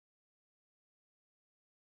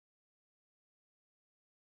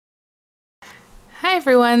Hi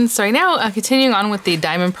everyone, so right now continuing on with the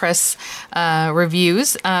Diamond Press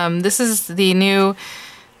reviews. This is the new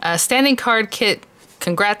standing card kit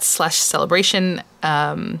congrats/celebration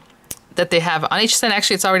that they have on HSN.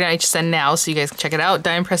 Actually, it's already on HSN now, so you guys can check it out.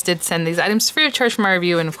 Diamond Press did send these items free of charge for my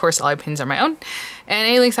review, and of course all my pins are my own. And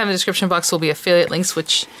any links I have in the description box will be affiliate links,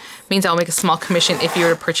 which means I'll make a small commission if you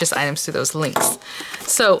were to purchase items through those links.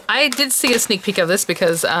 So I did see a sneak peek of this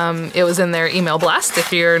because it was in their email blast.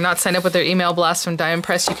 If you're not signed up with their email blast from Diamond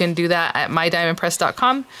Press, you can do that at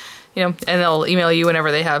mydiamondpress.com, you know, and they'll email you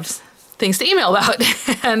whenever they have things to email about.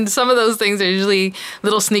 And some of those things are usually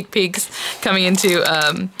little sneak peeks coming into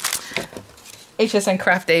HSN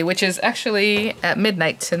Craft Day, which is actually at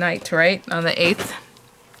midnight tonight, right? On the 8th.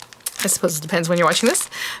 I suppose it depends when you're watching this,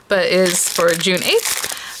 but it is for June 8th.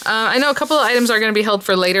 I know a couple of items are going to be held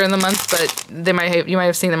for later in the month, but you might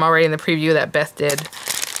have seen them already in the preview that Beth did,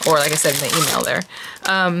 or like I said in the email there.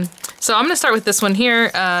 So I'm going to start with this one here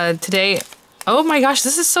today. Oh my gosh,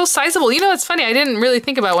 this is so sizable. You know, it's funny. I didn't really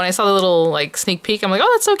think about when I saw the little like sneak peek. I'm like,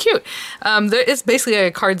 oh, that's so cute. It's basically a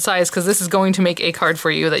card size because this is going to make a card for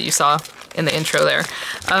you that you saw in the intro there.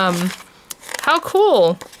 How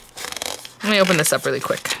cool. Let me open this up really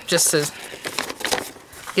quick just to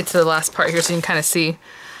get to the last part here so you can kind of see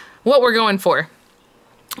what we're going for.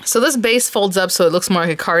 So this base folds up so it looks more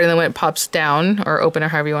like a card, and then when it pops down or open or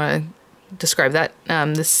however you want to describe that,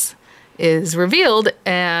 this is revealed,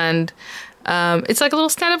 and it's like a little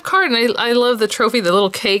stand-up card, and I love the trophy, the little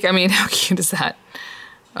cake. I mean, how cute is that?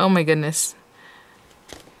 Oh my goodness.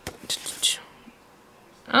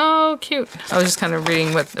 Oh, cute. I was just kind of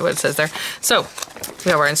reading what it says there. So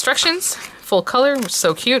we have our instructions, full color,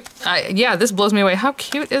 so cute. Yeah, this blows me away. How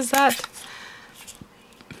cute is that?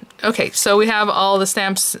 Okay, so we have all the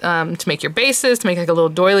stamps to make your bases, to make like a little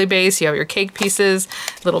doily base. You have your cake pieces,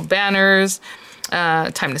 little banners,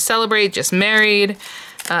 time to celebrate, just married,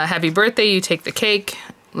 happy birthday, you take the cake,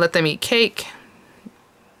 let them eat cake.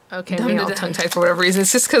 Okay, I'm being all tongue-tied for whatever reason.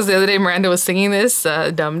 It's just because the other day Miranda was singing this,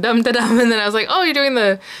 dum-dum-da-dum, and then I was like, oh, you're doing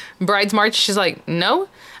the Bride's March? She's like, no,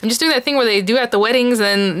 I'm just doing that thing where they do at the weddings,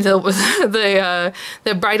 and the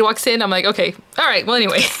bride walks in. I'm like, okay, all right, well,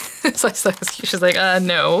 anyway. So she's like,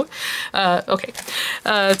 no. Okay,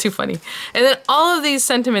 too funny. And then all of these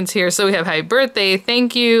sentiments here. So we have happy birthday,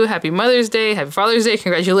 thank you, happy Mother's Day, happy Father's Day,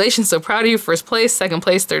 congratulations, so proud of you, first place, second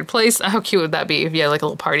place, third place. How cute would that be if you had like a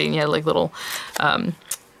little party and you had like little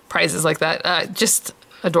prizes like that? Just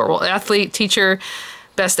adorable. Athlete, teacher,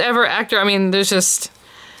 best ever, actor. I mean, there's just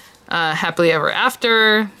happily ever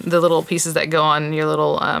after, the little pieces that go on your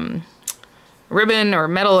little ribbon or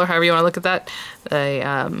medal or however you want to look at that.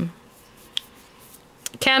 The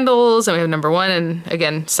candles, and we have number 1, and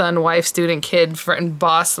again, son, wife, student, kid, friend,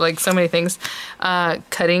 boss, like so many things.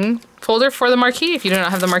 Cutting folder for the marquee. If you do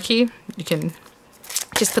not have the marquee, you can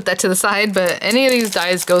just put that to the side, but any of these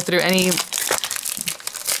dies go through any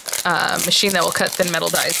machine that will cut thin metal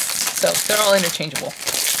dies. So they're all interchangeable.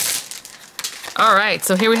 All right,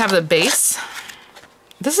 so here we have the base.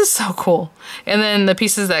 This is so cool. And then the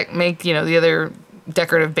pieces that make, you know, the other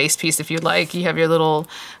decorative base piece, if you'd like. You have your little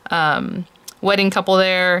wedding couple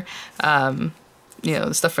there. You know,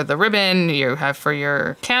 the stuff for the ribbon. You have for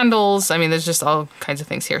your candles. I mean, there's just all kinds of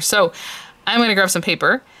things here. So I'm going to grab some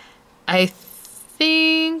paper. I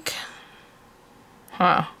think...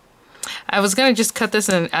 Huh. I was going to just cut this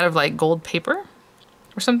out of like gold paper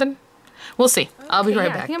or something. We'll see. Okay, I'll be right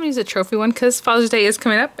back. I think I'm going to use a trophy one because Father's Day is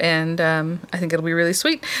coming up, and I think it'll be really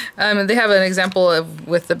sweet. They have an example of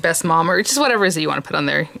with the best mom, or just whatever it is that you want to put on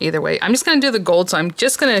there either way. I'm just going to do the gold, so I'm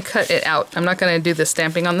just going to cut it out. I'm not going to do the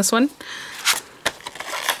stamping on this one.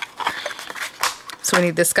 So we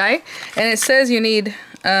need this guy. And it says you need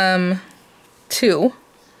 2.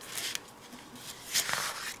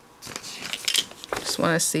 Just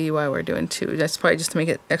want to see why we're doing 2. That's probably just to make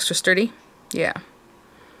it extra sturdy. Yeah.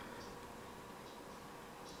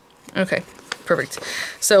 Okay, perfect.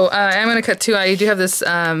 So I'm going to cut 2. I do have this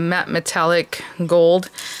matte metallic gold.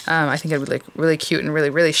 I think it'd be like really cute and really,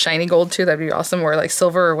 really shiny gold too. That'd be awesome, or like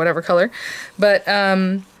silver or whatever color. But,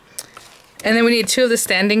 and then we need 2 of the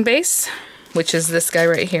standing base, which is this guy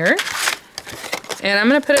right here. And I'm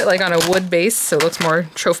going to put it like on a wood base so it looks more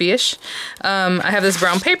trophy-ish. I have this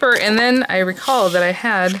brown paper, and then I recall that I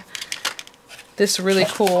had this really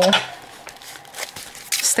cool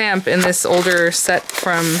stamp in this older set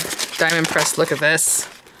from Diamond Press. Look at this.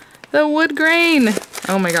 The wood grain.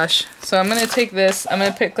 Oh my gosh. So I'm going to take this. I'm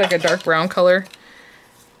going to pick like a dark brown color.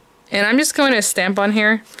 And I'm just going to stamp on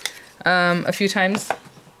here a few times.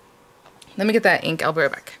 Let me get that ink. I'll be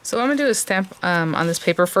right back. So what I'm going to do is stamp on this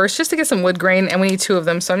paper first just to get some wood grain. And we need 2 of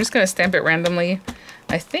them. So I'm just going to stamp it randomly.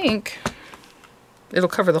 I think it'll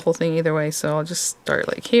cover the whole thing either way, so I'll just start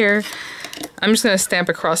like here. I'm just going to stamp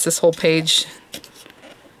across this whole page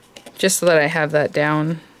just so that I have that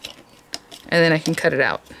down, and then I can cut it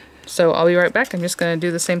out. So I'll be right back. I'm just going to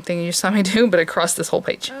do the same thing you saw me do, but across this whole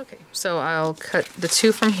page. Okay, so I'll cut the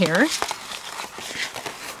two from here.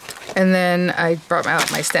 And then I brought out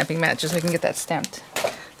my stamping mat just so I can get that stamped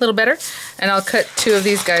a little better. And I'll cut two of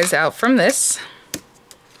these guys out from this.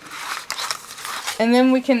 And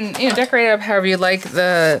then we can, you know, decorate it up however you like.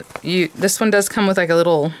 This one does come with like a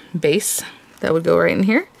little base that would go right in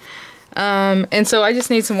here. And so I just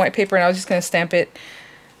need some white paper, and I was just going to stamp it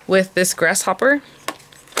with this grasshopper.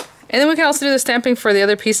 And then we can also do the stamping for the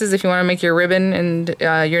other pieces if you want to make your ribbon and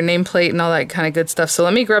your nameplate and all that kind of good stuff. So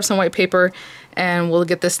let me grab some white paper and we'll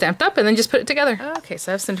get this stamped up and then just put it together. Okay, so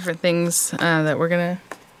I have some different things that we're going to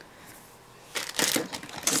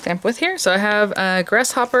stamp with here. So I have a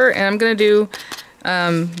grasshopper, and I'm going to do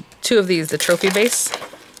two of these, the trophy base.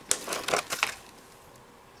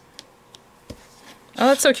 Oh,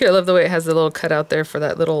 that's so cute. I love the way it has the little cutout there for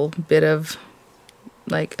that little bit of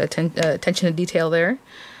like attention to detail there.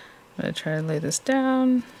 I'm going to try to lay this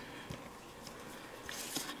down.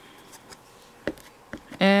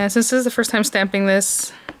 And since this is the first time stamping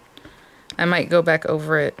this, I might go back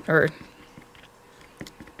over it or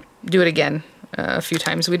do it again a few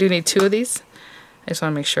times. We do need two of these. I just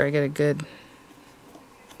want to make sure I get a good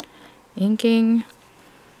inking.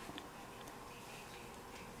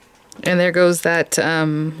 And there goes that,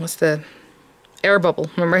 what's the air bubble.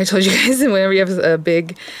 Remember I told you guys that whenever you have a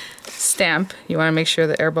big stamp, you want to make sure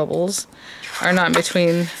the air bubbles are not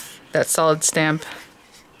between that solid stamp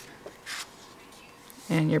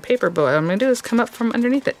and your paper. But what I'm going to do is come up from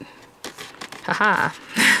underneath it. Haha.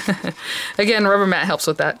 Again, rubber mat helps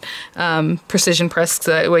with that. Precision press,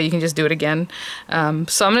 so that way you can just do it again.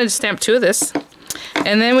 So I'm going to stamp two of this.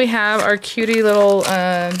 And then we have our cutie little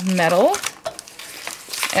metal.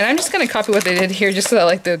 And I'm just going to copy what they did here just so that I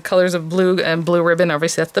like the colors of blue and blue ribbon.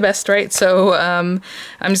 Obviously that's the best, right? So I'm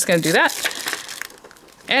just going to do that.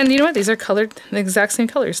 And you know what? These are colored the exact same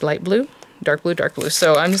colors. Light blue, dark blue, dark blue.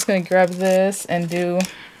 So I'm just going to grab this and do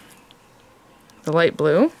the light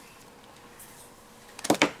blue.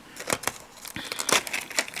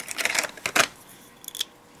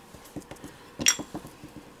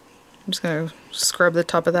 I'm just going to scrub the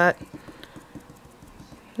top of that.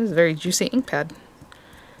 This is a very juicy ink pad.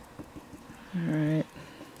 Alright.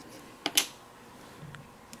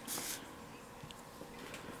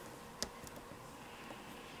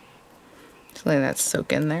 Just letting that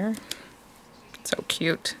soak in there. So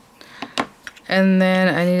cute. And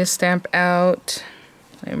then I need to stamp out,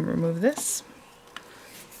 let me remove this,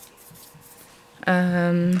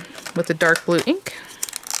 with the dark blue ink.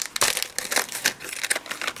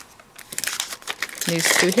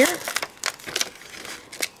 These two here.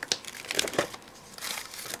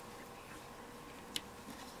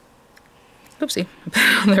 Oopsie, I put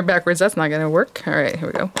it on there backwards. That's not going to work. All right, here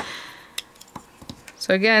we go.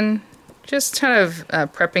 So again, just kind of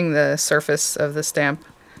prepping the surface of the stamp,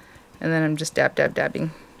 and then I'm just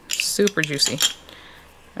dabbing. Super juicy.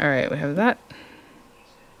 All right, we have that.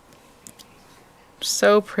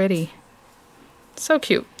 So pretty. So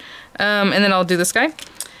cute. And then I'll do this guy.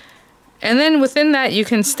 And then within that, you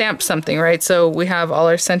can stamp something, right? So we have all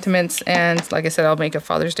our sentiments, and like I said, I'll make a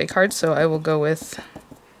Father's Day card, so I will go with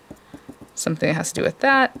something that has to do with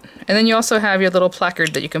that. And then you also have your little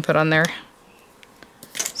placard that you can put on there.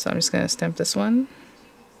 So I'm just going to stamp this one.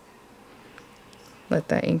 Let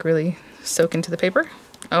that ink really soak into the paper.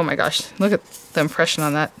 Oh my gosh, look at the impression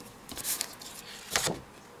on that.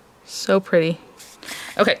 So pretty.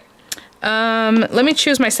 Okay, let me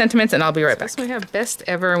choose my sentiments and I'll be right back. So we have best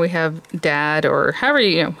ever, and we have dad, or however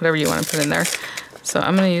you know, whatever you want to put in there. So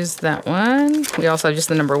I'm going to use that one. We also have just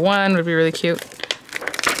the number 1, would be really cute.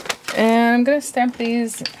 And I'm going to stamp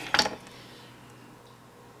these. I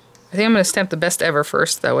think I'm going to stamp the best ever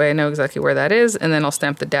first. That way I know exactly where that is. And then I'll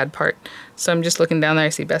stamp the dad part. So I'm just looking down there. I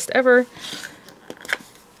see best ever.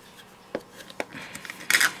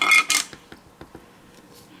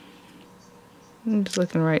 I'm just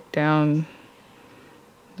looking right down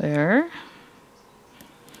there.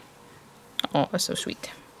 Oh, that's so sweet.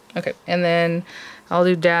 Okay. And then I'll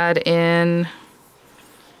do dad in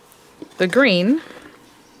the green.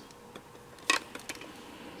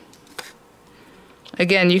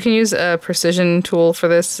 Again, you can use a precision tool for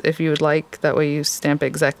this if you would like. That way you stamp it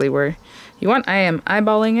exactly where you want. I am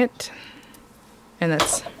eyeballing it. And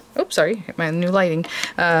that's, oops, sorry, my new lighting.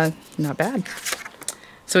 Not bad.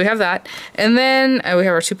 So we have that. And then we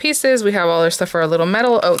have our 2 pieces. We have all our stuff for our little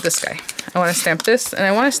metal. Oh, this guy. I want to stamp this, and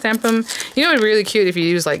I want to stamp them. You know, it'd be really cute if you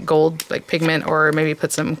use like gold, like pigment, or maybe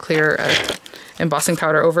put some clear embossing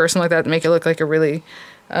powder over or something like that to make it look like a really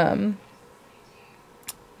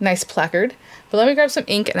nice placard. But let me grab some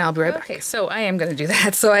ink and I'll be right back. Okay, so I am going to do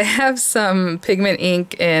that. So I have some pigment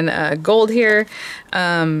ink in gold here.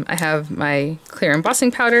 I have my clear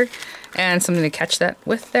embossing powder and something to catch that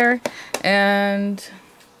with there. And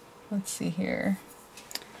let's see here.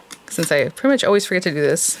 Since I pretty much always forget to do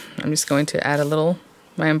this, I'm just going to add a little,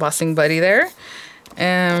 my embossing buddy there.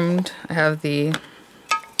 And I have the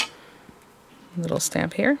little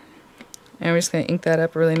stamp here. And we're just going to ink that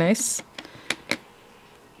up really nice.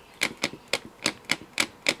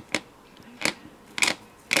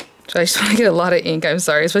 So I just want to get a lot of ink, I'm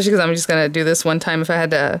sorry, especially because I'm just going to do this one time. If I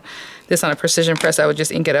had this on a precision press, I would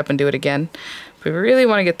just ink it up and do it again. But we really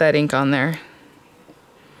want to get that ink on there.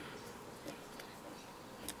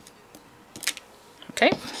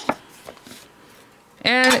 Okay.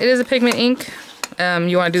 And it is a pigment ink.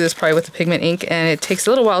 You want to do this probably with the pigment ink, and it takes a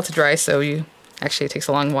little while to dry, so actually it takes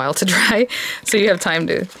a long while to dry, so you have time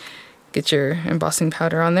to get your embossing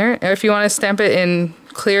powder on there. If you want to stamp it in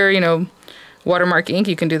clear, you know, watermark ink,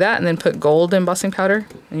 you can do that, and then put gold embossing powder,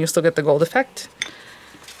 and you'll still get the gold effect.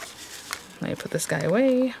 Let me put this guy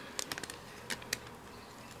away.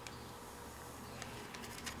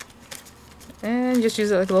 And just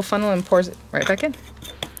use it like a little funnel and pours it right back in.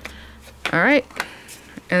 Alright.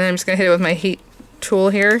 And then I'm just going to hit it with my heat tool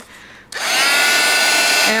here.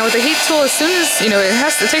 And with the heat tool, as soon as, you know,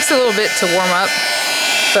 it takes a little bit to warm up.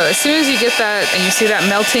 But as soon as you get that and you see that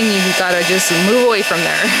melting, you gotta just move away from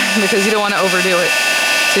there because you don't want to overdo it.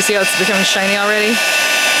 So you see how it's becoming shiny already?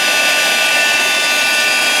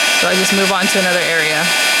 So I just move on to another area.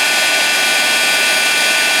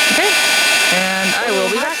 Okay, and I will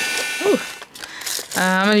be back. Ooh.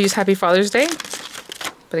 I'm gonna use Happy Father's Day,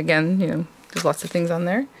 but again, you know, there's lots of things on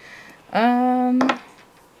there. Trying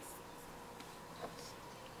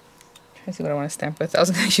to see what I want to stamp with. I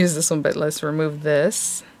was going to use this one, but let's remove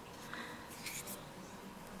this.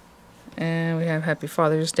 And we have Happy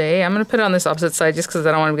Father's Day. I'm going to put it on this opposite side just because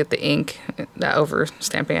I don't want to get the ink, that over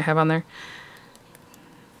stamping I have on there.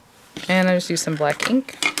 And I just use some black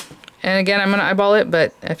ink. And again, I'm going to eyeball it,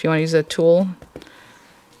 but if you want to use a tool,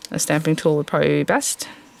 a stamping tool would probably be best.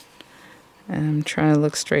 And I'm trying to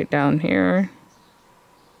look straight down here.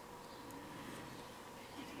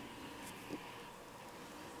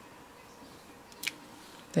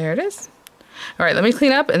 There it is. All right, let me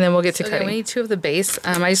clean up and then we'll get to cutting. We need 2 of the base.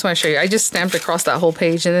 I just want to show you. I just stamped across that whole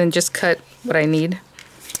page and then just cut what I need.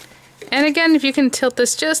 And again, if you can tilt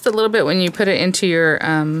this just a little bit when you put it into your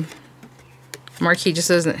marquee, just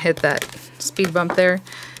so it doesn't hit that speed bump there,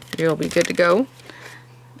 you'll be good to go.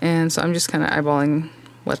 And so I'm just kind of eyeballing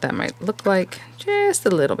what that might look like, just a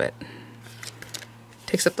little bit.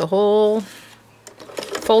 Takes up the whole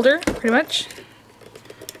folder, pretty much.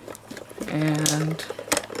 And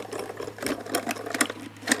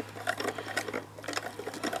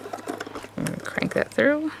I'm going to crank that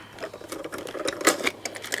through.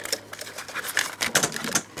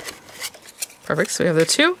 Perfect, so we have the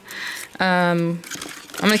 2. I'm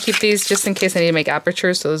going to keep these just in case I need to make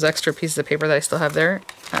apertures, so those extra pieces of paper that I still have there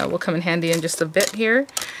will come in handy in just a bit here.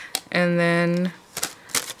 And then,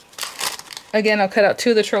 again, I'll cut out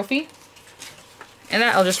 2 of the trophy, and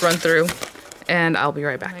that I'll just run through, and I'll be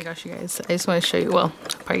right back. Oh my gosh, you guys, I just want to show you, well,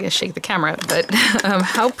 I'm probably going to shake the camera, but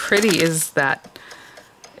how pretty is that?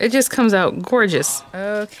 It just comes out gorgeous.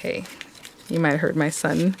 Okay, you might have heard my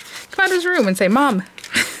son come out of his room and say, "Mom,"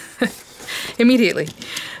 immediately.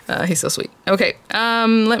 He's so sweet. Okay,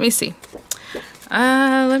 let me see.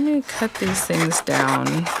 Let me cut these things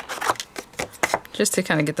down just to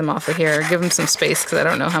kind of get them off of here. Give them some space because I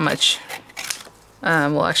don't know how much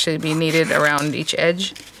will actually be needed around each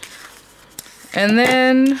edge. And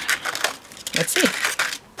then, let's see.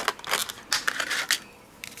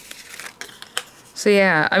 So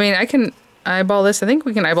yeah, I mean, I can eyeball this. I think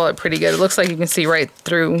we can eyeball it pretty good. It looks like you can see right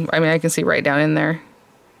through. I mean, I can see right down in there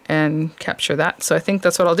and capture that. So I think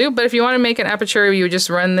that's what I'll do. But if you want to make an aperture, you would just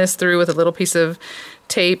run this through with a little piece of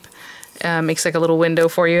tape. Makes like a little window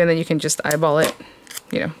for you, and then you can just eyeball it,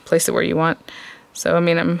 you know, place it where you want. So, I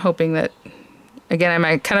mean, I'm hoping that, again,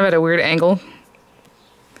 I'm kind of at a weird angle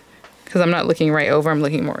because I'm not looking right over, I'm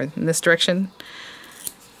looking more in this direction.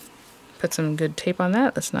 Put some good tape on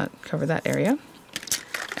that. Let's not cover that area.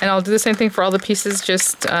 And I'll do the same thing for all the pieces,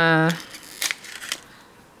 just line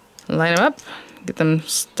them up, get them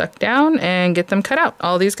stuck down, and get them cut out.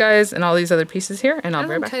 All these guys and all these other pieces here, and I'll be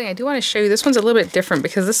right back. I do want to show you, this one's a little bit different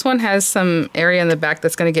because this one has some area in the back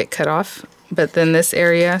that's going to get cut off, but then this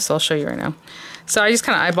area, so I'll show you right now. So I just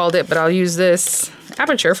kind of eyeballed it, but I'll use this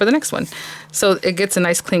aperture for the next one. So it gets a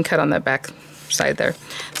nice clean cut on that back side there.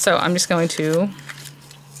 So I'm just going to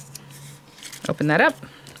open that up.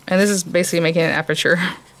 And this is basically making an aperture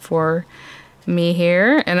for me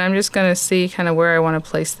here. And I'm just going to see kind of where I want to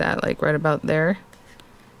place that, like right about there.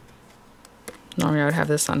 Normally I would have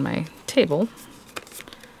this on my table.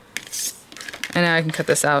 And now I can cut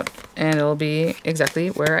this out and it'll be exactly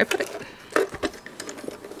where I put it.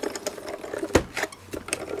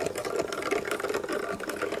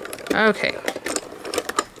 Okay.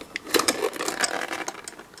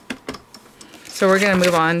 So we're going to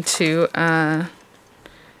move on to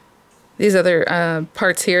these other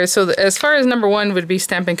parts here. So as far as number one would be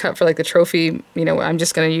stamp and cut for like the trophy, you know, I'm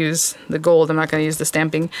just going to use the gold. I'm not going to use the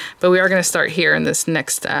stamping, but we are going to start here in this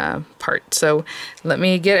next part. So let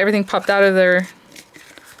me get everything popped out of their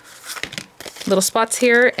little spots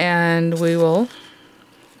here and we will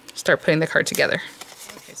start putting the card together.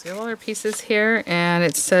 Okay, so we have all our pieces here and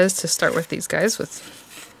it says to start with these guys with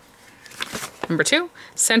number 2,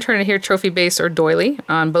 center and adhere trophy base or doily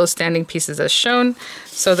on both standing pieces as shown.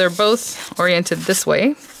 So they're both oriented this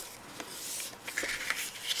way.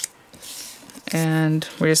 And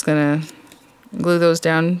we're just gonna glue those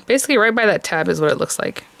down. Basically right by that tab is what it looks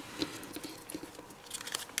like.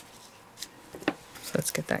 So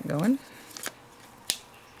let's get that going.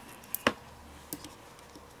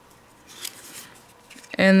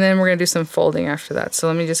 And then we're gonna do some folding after that. So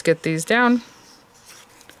let me just get these down.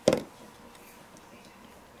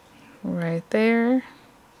 Right there.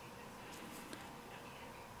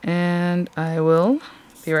 And I will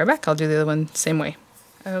be right back. I'll do the other one same way.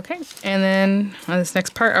 Okay, and then on this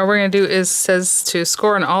next part, all we're going to do is says to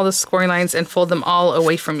score on all the scoring lines and fold them all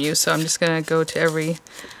away from you. So I'm just going to go to every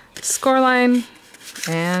score line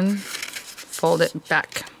and fold it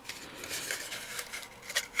back.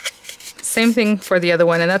 Same thing for the other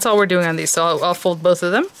one, and that's all we're doing on these. So I'll fold both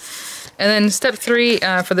of them. And then step 3,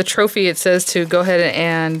 for the trophy, it says to go ahead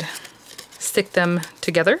and stick them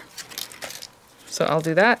together. So I'll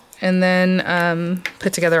do that. And then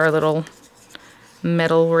put together our little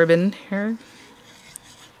metal ribbon here.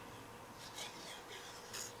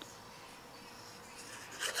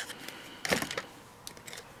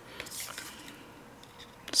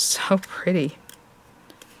 So pretty.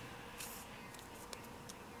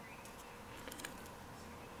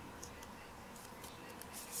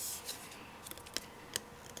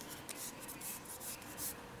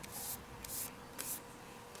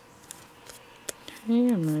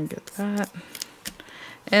 Okay, I'm gonna get that.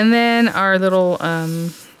 And then our little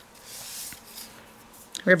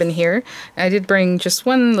ribbon here. I did bring just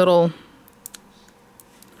one little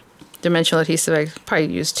dimensional adhesive. I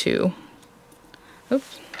probably used 2.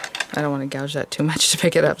 Oops. I don't want to gouge that too much to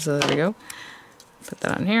pick it up, so there we go. Put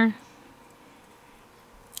that on here.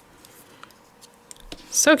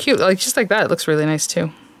 So cute, like just like that, it looks really nice too.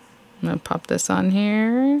 I'm gonna pop this on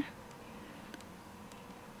here.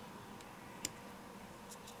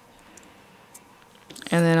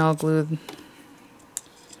 And then I'll glue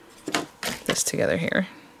this together here.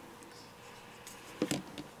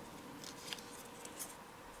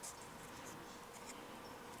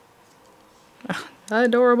 Oh,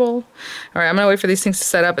 adorable. All right, I'm gonna wait for these things to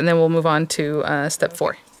set up and then we'll move on to step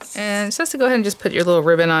 4. And it says to go ahead and just put your little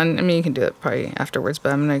ribbon on. I mean, you can do it probably afterwards,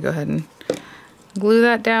 but I'm gonna go ahead and glue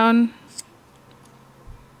that down.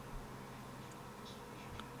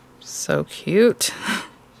 So cute.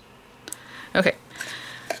 Okay.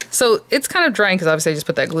 So it's kind of drying because obviously I just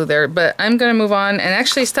put that glue there, but I'm going to move on. And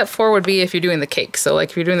actually step 4 would be if you're doing the cake. So like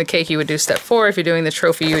if you're doing the cake, you would do step 4. If you're doing the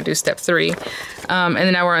trophy, you would do step 3. And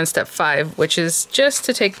then now we're on step 5, which is just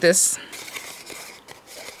to take this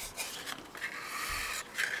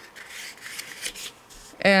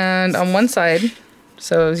and on one side,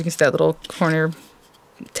 so as you can see that little corner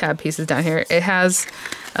tab pieces down here, it has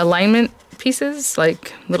alignment pieces,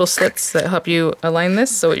 like little slits that help you align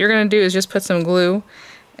this. So what you're going to do is just put some glue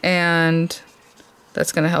and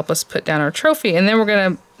that's going to help us put down our trophy, and then we're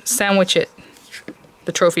going to sandwich it,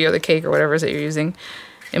 the trophy or the cake or whatever it is that you're using,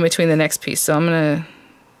 in between the next piece. So I'm going to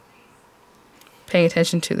pay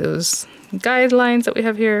attention to those guidelines that we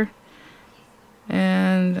have here,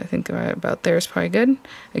 and I think right about there is probably good.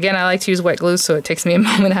 Again, I like to use wet glue, so it takes me a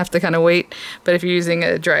moment. I have to kind of wait, but if you're using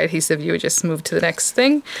a dry adhesive, you would just move to the next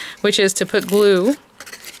thing, which is to put glue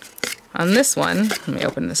on this one. Let me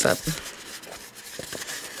open this up.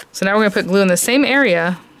 So now we're going to put glue in the same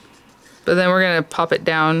area, but then we're going to pop it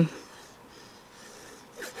down,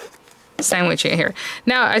 sandwiching it here.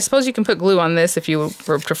 Now, I suppose you can put glue on this if you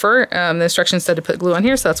prefer. The instructions said to put glue on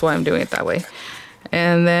here, so that's why I'm doing it that way.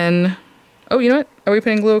 And then, oh, you know what? Are we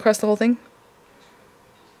putting glue across the whole thing?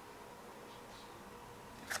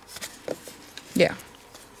 Yeah,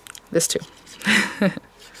 this too.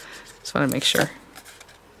 Just want to make sure.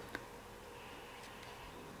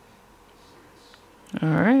 All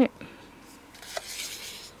right.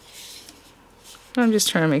 I'm just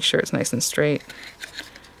trying to make sure it's nice and straight.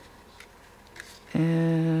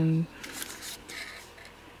 And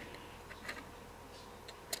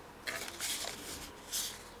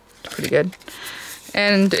pretty good.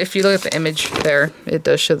 And if you look at the image there, it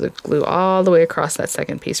does show the glue all the way across that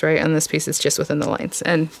second piece, right? And this piece is just within the lines.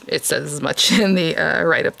 And it says as much in the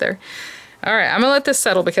right up there. All right, I'm gonna let this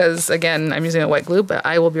settle because, again, I'm using a white glue, but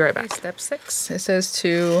I will be right back. Step 6, it says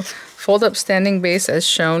to fold up standing base as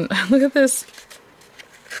shown. Look at this.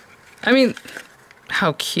 I mean,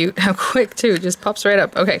 how cute, how quick too, it just pops right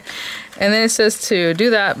up. Okay, and then it says to do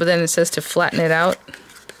that, but then it says to flatten it out.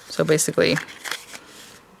 So basically,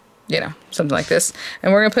 you know, something like this.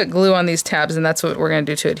 And we're gonna put glue on these tabs, and that's what we're gonna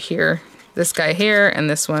do to adhere. This guy here, and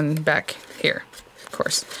this one back here, of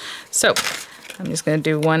course. So, I'm just gonna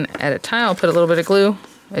do one at a time. I'll put a little bit of glue,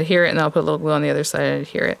 adhere it, and then I'll put a little glue on the other side and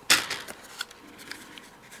adhere it.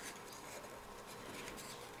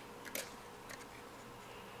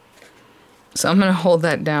 So I'm gonna hold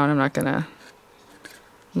that down. I'm not gonna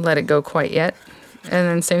let it go quite yet. And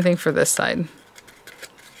then same thing for this side.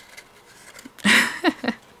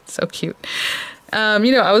 So cute.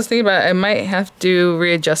 You know, I was thinking about I might have to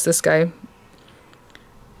readjust this guy.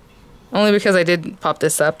 Only because I did pop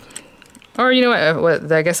this up. Or you know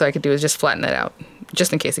what I guess I could do is just flatten it out.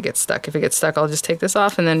 Just in case it gets stuck. If it gets stuck, I'll just take this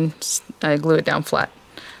off and then I glue it down flat.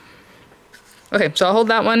 Okay, so I'll hold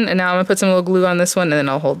that one, and now I'm gonna put some little glue on this one, and then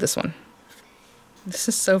I'll hold this one. This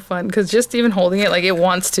is so fun, because just even holding it, like, it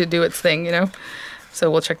wants to do its thing, you know? So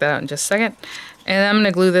we'll check that out in just a second. And I'm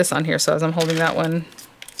gonna glue this on here, so as I'm holding that one.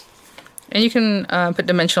 And you can put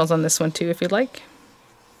dimensionals on this one too, if you'd like.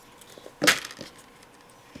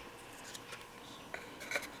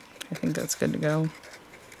 I think that's good to go.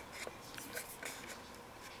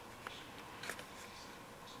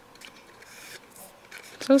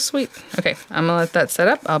 So sweet. Okay, I'm gonna let that set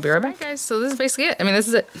up. I'll be right back, guys. So this is basically it. I mean, this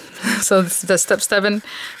is it. So this, the step 7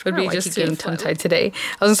 would be just getting tongue-tied today.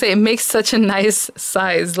 I was gonna say, it makes such a nice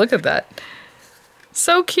size. Look at that.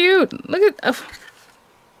 So cute. Look at, oh.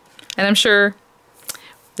 And I'm sure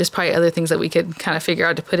there's probably other things that we could kind of figure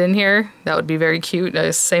out to put in here. That would be very cute.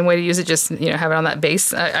 Same way to use it, just, you know, have it on that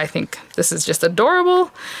base. I think this is just adorable.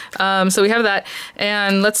 So we have that.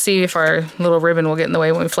 And let's see if our little ribbon will get in the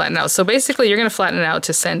way when we flatten it out. So basically, you're going to flatten it out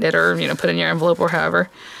to send it or, you know, put it in your envelope or however.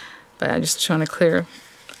 But I'm just trying to clear.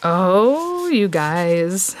 Oh, you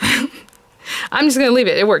guys. I'm just going to leave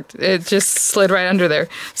it. It worked. It just slid right under there.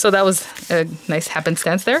 So that was a nice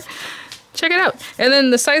happenstance there. Check it out. And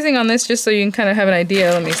then the sizing on this, just so you can kind of have an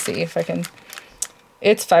idea. Let me see if I can.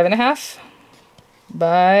 It's 5.5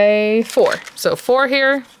 by 4. So 4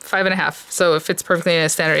 here, 5.5. So it fits perfectly in a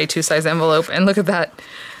standard A2 size envelope. And look at that.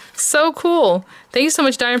 So cool. Thank you so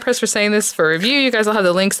much, Diamond Press, for saying this for review. You guys will have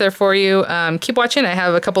the links there for you. Keep watching. I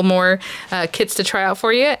have a couple more kits to try out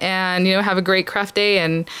for you. And, you know, have a great craft day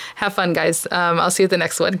and have fun, guys. I'll see you at the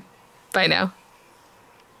next one. Bye now.